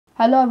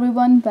Hello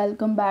everyone,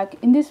 welcome back.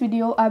 In this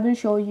video, I will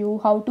show you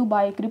how to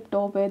buy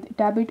crypto with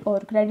debit or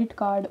credit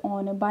card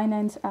on a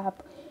Binance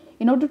app.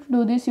 In order to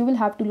do this, you will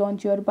have to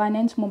launch your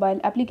Binance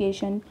mobile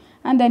application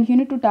and then you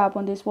need to tap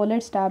on this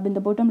Wallets tab in the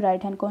bottom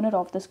right hand corner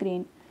of the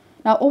screen.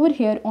 Now over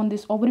here on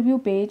this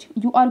overview page,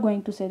 you are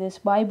going to see this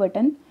buy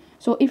button.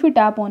 So if you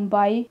tap on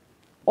buy,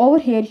 over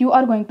here you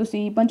are going to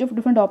see a bunch of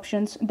different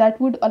options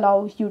that would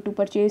allow you to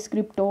purchase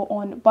crypto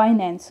on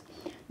Binance.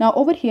 Now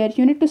over here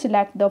you need to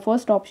select the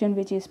first option,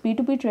 which is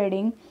P2P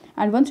trading,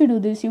 and once you do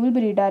this you will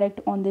be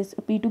redirected on this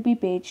P2P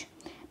page.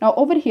 Now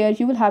over here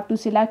you will have to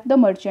select the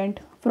merchant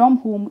from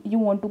whom you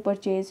want to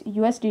purchase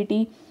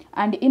USDT,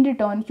 and in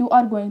return you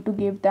are going to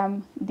give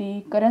them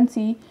the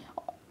currency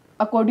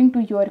according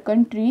to your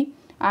country,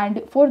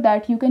 and for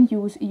that you can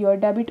use your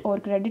debit or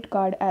credit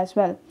card as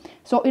well.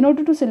 So in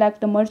order to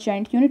select the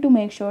merchant, you need to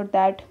make sure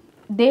that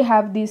they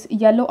have this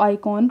yellow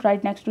icon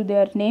right next to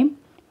their name.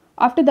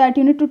 After that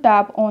you need to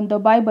tap on the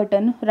buy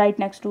button right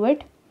next to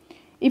it.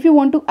 If you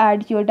want to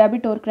add your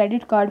debit or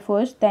credit card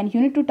first, then you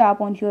need to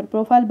tap on your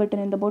profile button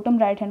in the bottom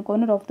right hand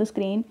corner of the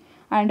screen,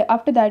 and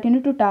after that you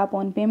need to tap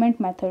on payment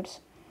methods.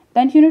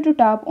 Then you need to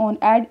tap on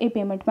add a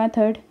payment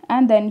method,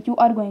 and then you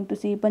are going to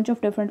see a bunch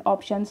of different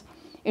options.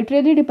 It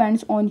really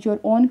depends on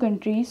your own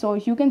country, so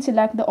you can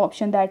select the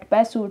option that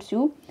best suits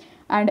you,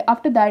 and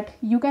after that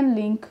you can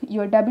link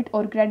your debit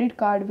or credit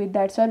card with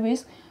that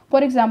service.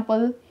 For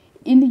example,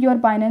 in your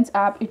Binance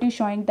app it is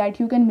showing that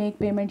you can make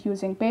payment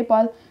using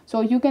PayPal,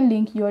 so you can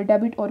link your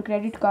debit or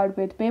credit card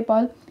with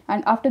PayPal,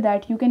 and after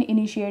that you can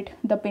initiate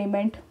the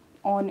payment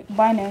on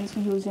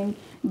Binance using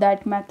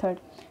that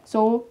method.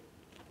 So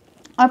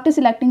after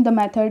selecting the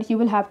method, you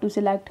will have to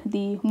select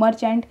the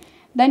merchant.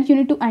 Then you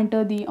need to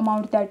enter the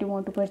amount that you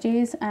want to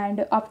purchase,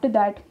 and after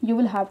that you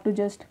will have to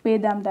just pay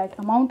them that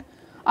amount.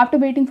 After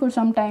waiting for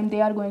some time, they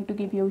are going to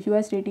give you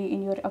USDT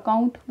in your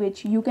account,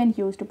 which you can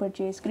use to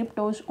purchase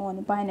cryptos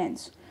on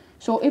Binance.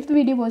 So if the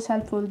video was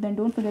helpful, then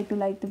don't forget to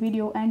like the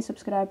video and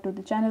subscribe to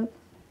the channel.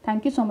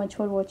 Thank you so much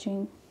for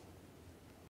watching.